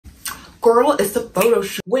Girl, it's the photo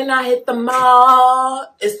shoot. When I hit the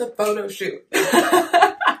mall, it's the photo shoot.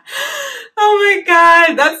 Oh my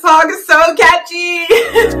God, that song is so catchy.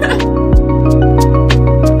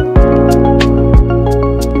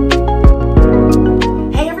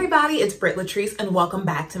 Hey everybody, it's BRITT LATHRECE and welcome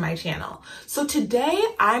back to my channel. So today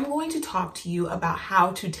I'm going to talk to you about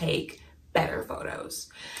how to take better photos.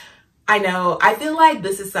 I know, I feel like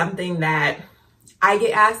this is something that I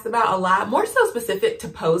get asked about a lot, more so specific to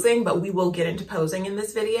posing, but we will get into posing in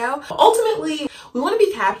this video. Ultimately, we want to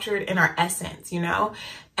be captured in our essence, you know?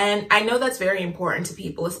 And I know that's very important to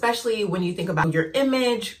people, especially when you think about your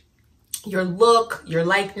image, your look, your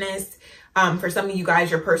likeness. For some of you guys,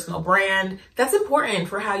 your personal brand, that's important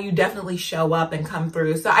for how you definitely show up and come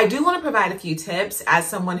through. So I do want to provide a few tips as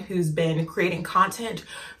someone who's been creating content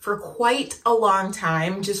for quite a long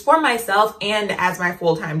time, just for myself and as my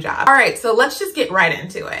full-time job. All right, so let's just get right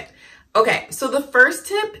into it. Okay, so the first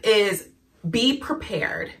tip is be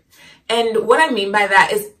prepared. And what I mean by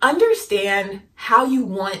that is understand how you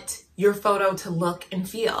want your photo to look and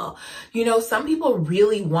feel. You know, some people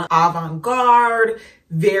really want avant-garde,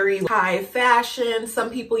 very high fashion. Some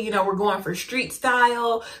people, you know, we're going for street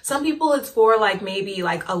style. Some people it's for like maybe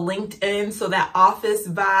like a LinkedIn, so that office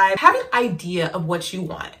vibe. Have an idea of what you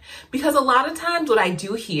want. Because a lot of times what I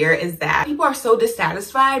do hear is that people are so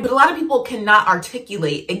dissatisfied, but a lot of people cannot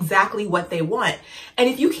articulate exactly what they want. And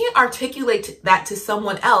if you can't articulate that to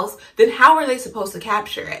someone else, then how are they supposed to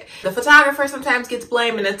capture it? The photographer sometimes gets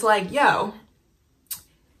blamed and it's like, yo,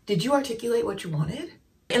 did you articulate what you wanted?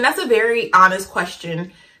 And that's a very honest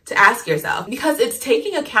question to ask yourself, because it's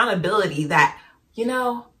taking accountability that, you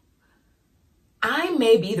know, I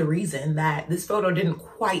may be the reason that this photo didn't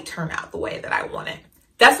quite turn out the way that I wanted.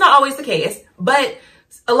 That's not always the case, but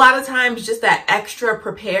a lot of times just that extra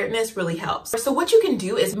preparedness really helps. So what you can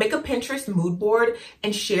do is make a Pinterest mood board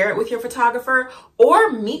and share it with your photographer,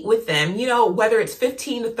 or meet with them, you know, whether it's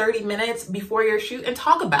 15 to 30 minutes before your shoot, and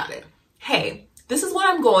talk about it. Hey, this is what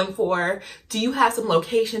I'm going for. Do you have some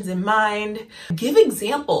locations in mind? Give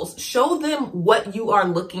examples. Show them what you are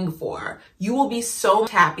looking for. You will be so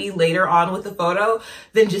happy later on with the photo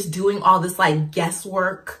than just doing all this like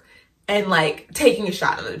guesswork and like taking a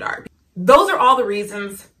shot in the dark. Those are all the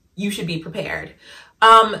reasons you should be prepared.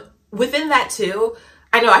 Within that too,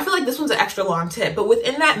 I know I feel like this one's an extra long tip, but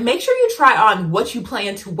within that, make sure you try on what you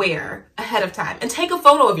plan to wear ahead of time and take a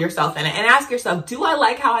photo of yourself in it and ask yourself, do I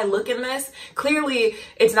like how I look in this? Clearly,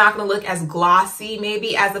 it's not going to look as glossy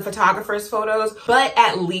maybe as the photographer's photos, but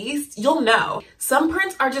at least you'll know. Some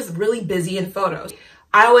prints are just really busy in photos.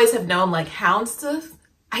 I always have known like houndstooth.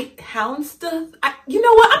 You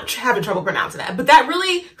know what? I'm having trouble pronouncing that, but that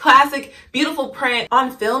really classic, beautiful print on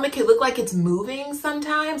film, it can look like it's moving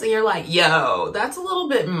sometimes. And you're like, yo, that's a little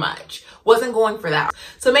bit much. Wasn't going for that.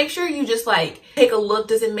 So make sure you just like take a look.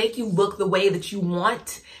 Does it make you look the way that you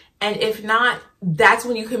want? And if not, that's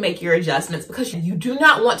when you can make your adjustments, because you do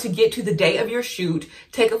not want to get to the day of your shoot,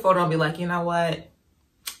 take a photo and be like, you know what?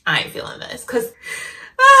 I ain't feeling this, because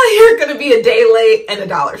you're going to be a day late and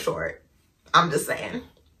 $1 short. I'm just saying.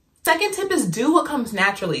 Second tip is do what comes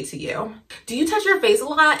naturally to you. Do you touch your face a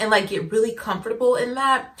lot and like get really comfortable in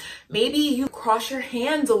that? Maybe you cross your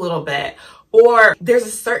hands a little bit, or there's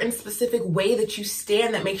a certain specific way that you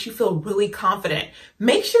stand that makes you feel really confident.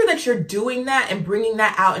 Make sure that you're doing that and bringing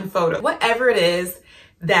that out in photos. Whatever it is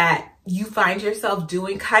that you find yourself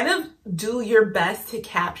doing, kind of do your best to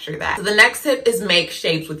capture that. So the next tip is make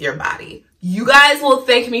shapes with your body. You guys will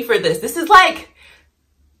thank me for this. This is like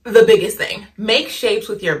the biggest thing. Make shapes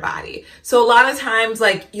with your body. So a lot of times,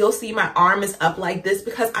 like, you'll see my arm is up like this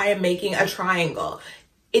because I am making a triangle.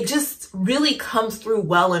 It just really comes through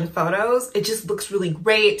well in photos. It just looks really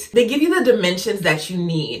great. They give you the dimensions that you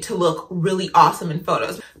need to look really awesome in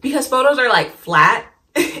photos, because photos are like flat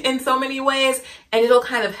in so many ways, and it'll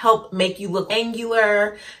kind of help make you look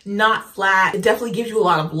angular, not flat. It definitely gives you a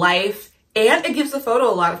lot of life, and it gives the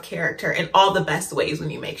photo a lot of character in all the best ways when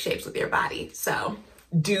you make shapes with your body. So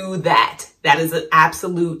do that. That is an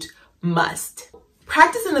absolute must.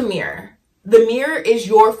 Practice in the mirror. The mirror is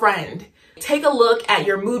your friend. Take a look at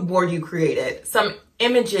your mood board you created, some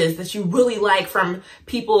images that you really like from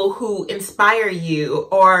people who inspire you,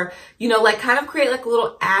 or, you know, like kind of create like a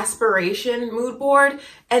little aspiration mood board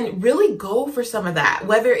and really go for some of that,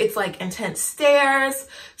 whether it's like intense stares.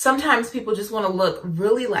 Sometimes people just want to look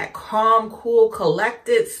really like calm, cool,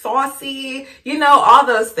 collected, saucy, you know, all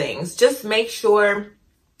those things. Just make sure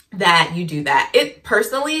that you do that. It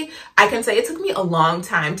personally, I can say it took me a long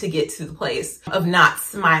time to get to the place of not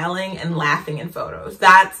smiling and laughing in photos.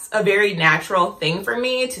 That's a very natural thing for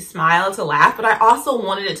me, to smile, to laugh, but I also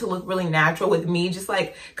wanted it to look really natural with me just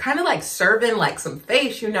like kind of like serving like some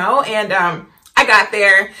face, you know? And I got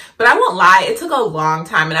there, but I won't lie, it took a long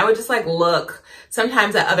time, and I would just like look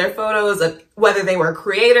sometimes at other photos of whether they were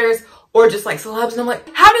creators or just like celebs, and I'm like,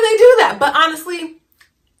 how do they do that? But honestly,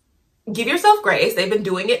 give yourself grace. They've been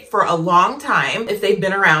doing it for a long time if they've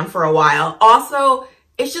been around for a while. Also,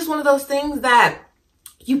 it's just one of those things that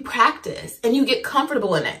you practice and you get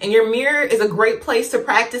comfortable in it. And your mirror is a great place to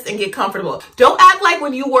practice and get comfortable. Don't act like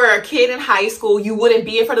when you were a kid in high school, you wouldn't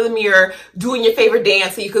be in front of the mirror doing your favorite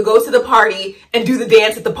dance so you could go to the party and do the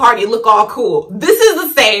dance at the party and look all cool. This is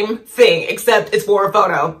the same thing, except it's for a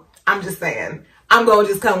photo. I'm just saying. I'm going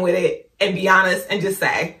to just come with it and be honest and just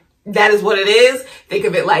say, that is what it is. Think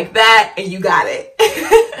of it like that and you got it.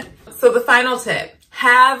 So the final tip,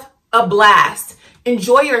 have a blast.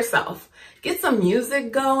 Enjoy yourself. Get some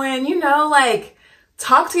music going, you know, like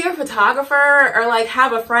talk to your photographer, or like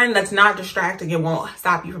have a friend that's not distracting and won't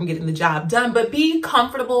stop you from getting the job done, but be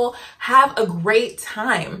comfortable, have a great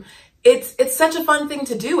time. It's such a fun thing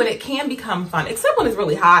to do, and it can become fun, except when it's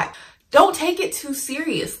really hot. Don't take it too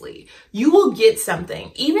seriously. You will get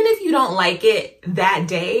something. Even if you don't like it that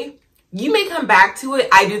day, you may come back to it.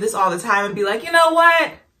 I do this all the time and be like, you know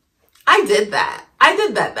what? I did that. I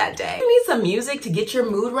did that day. You need some music to get your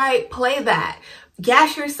mood right? Play that.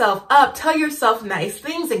 Gas yourself up. Tell yourself nice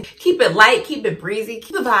things and keep it light, keep it breezy,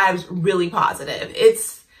 keep the vibes really positive.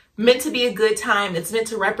 It's meant to be a good time. It's meant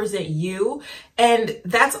to represent you. And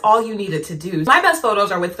that's all you needed to do. My best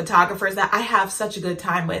photos are with photographers that I have such a good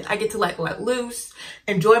time with. I get to like let loose,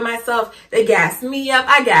 enjoy myself. They gas me up.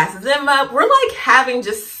 I gas them up. We're like having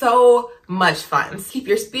just so much fun. Keep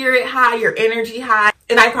your spirit high, your energy high.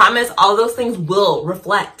 And I promise all those things will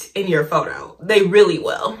reflect in your photo. They really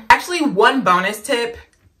will. Actually, one bonus tip.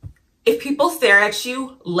 If people stare at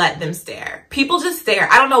you, let them stare. People just stare.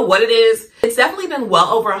 I don't know what it is. It's definitely been well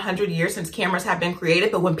over 100 years since cameras have been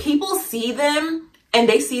created, but when people see them and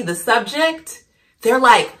they see the subject, they're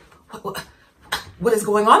like, what is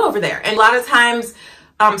going on over there? And a lot of times,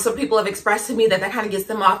 some people have expressed to me that kind of gets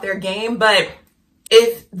them off their game, but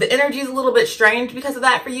if the energy is a little bit strange because of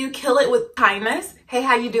that for you, kill it with kindness. Hey,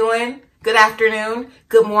 how you doing? Good afternoon,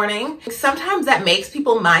 good morning. Sometimes that makes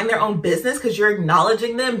people mind their own business because you're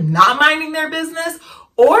acknowledging them not minding their business,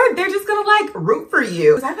 or they're just gonna like root for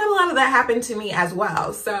you. I've had a lot of that happen to me as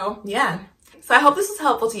well. So yeah. So I hope this is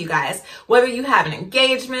helpful to you guys. Whether you have an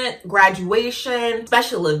engagement, graduation,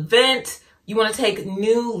 special event, you wanna take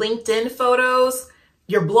new LinkedIn photos,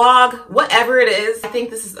 your blog, whatever it is, I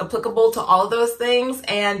think this is applicable to all of those things.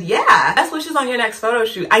 And yeah, best wishes on your next photo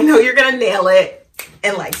shoot. I know you're gonna nail it.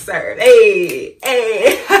 And like serve. Hey.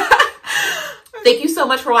 Thank you so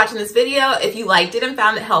much for watching this video. If you liked it and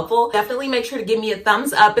found it helpful, definitely make sure to give me a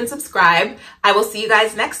thumbs up and subscribe. I will see you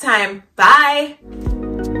guys next time. Bye.